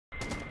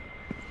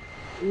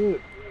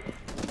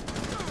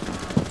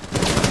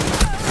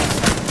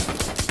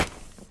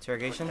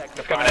Interrogation.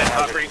 It's coming in.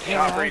 Top breach.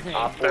 Top breach.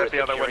 There's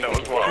the other window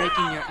as well.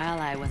 Breaking your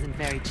ally wasn't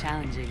very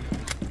challenging,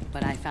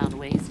 but I found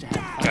ways to have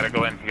fun. Gotta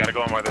go in. You gotta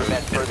go in where there's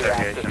further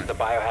access to interrogation. the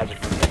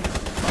biohazard container.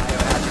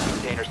 Biohazard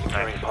container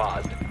securing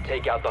paused.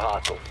 Take out the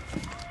hostiles.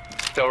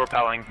 Still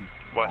repelling.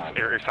 West,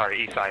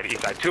 sorry, east side,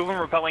 east side. Two of them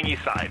repelling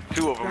east side.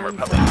 Two of them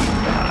repelling east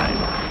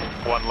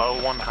side. One low,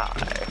 one high.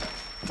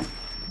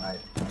 Nice.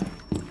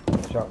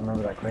 Shot,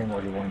 remember that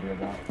Claymore you warned me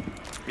about.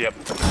 Yep,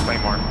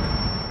 Claymore.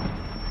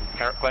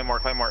 Claymore,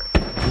 Claymore.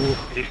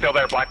 He's still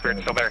there,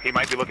 Blackbeard's still there. He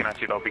might be looking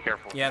at you though, be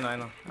careful. Yeah, no, I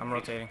know. I'm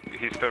rotating.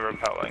 He's still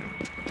repelling.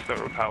 Still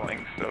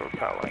repelling, still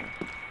repelling.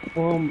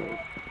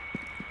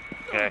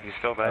 Yeah, he's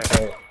still there.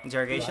 Okay.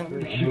 Interrogation.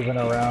 Moving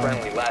around.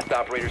 Friendly, last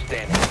operator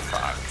standing.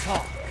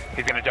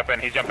 He's gonna jump in,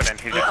 he's jumping in,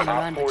 he's You can jumping in.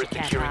 run, but Op 4 you is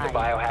can't securing the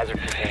hide. biohazard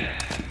container.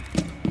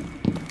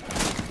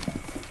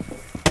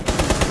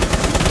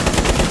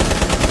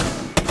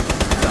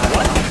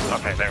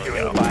 Okay, there we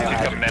go. Securing the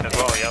She's coming in as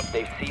well, yep.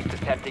 They've ceased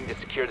attempting to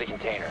secure the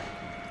container.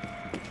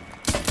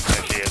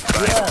 There she is.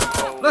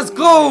 Right. Let's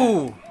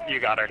go! You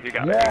got her, you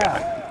got her, you got her.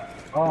 Yeah!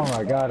 Oh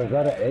my god, is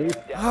that an ace?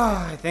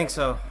 I think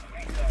so.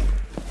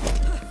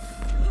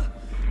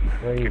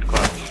 Good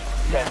clutch.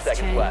 10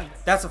 seconds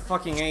left. That's a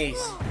fucking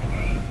ace.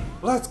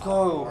 Let's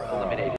go. Eliminated.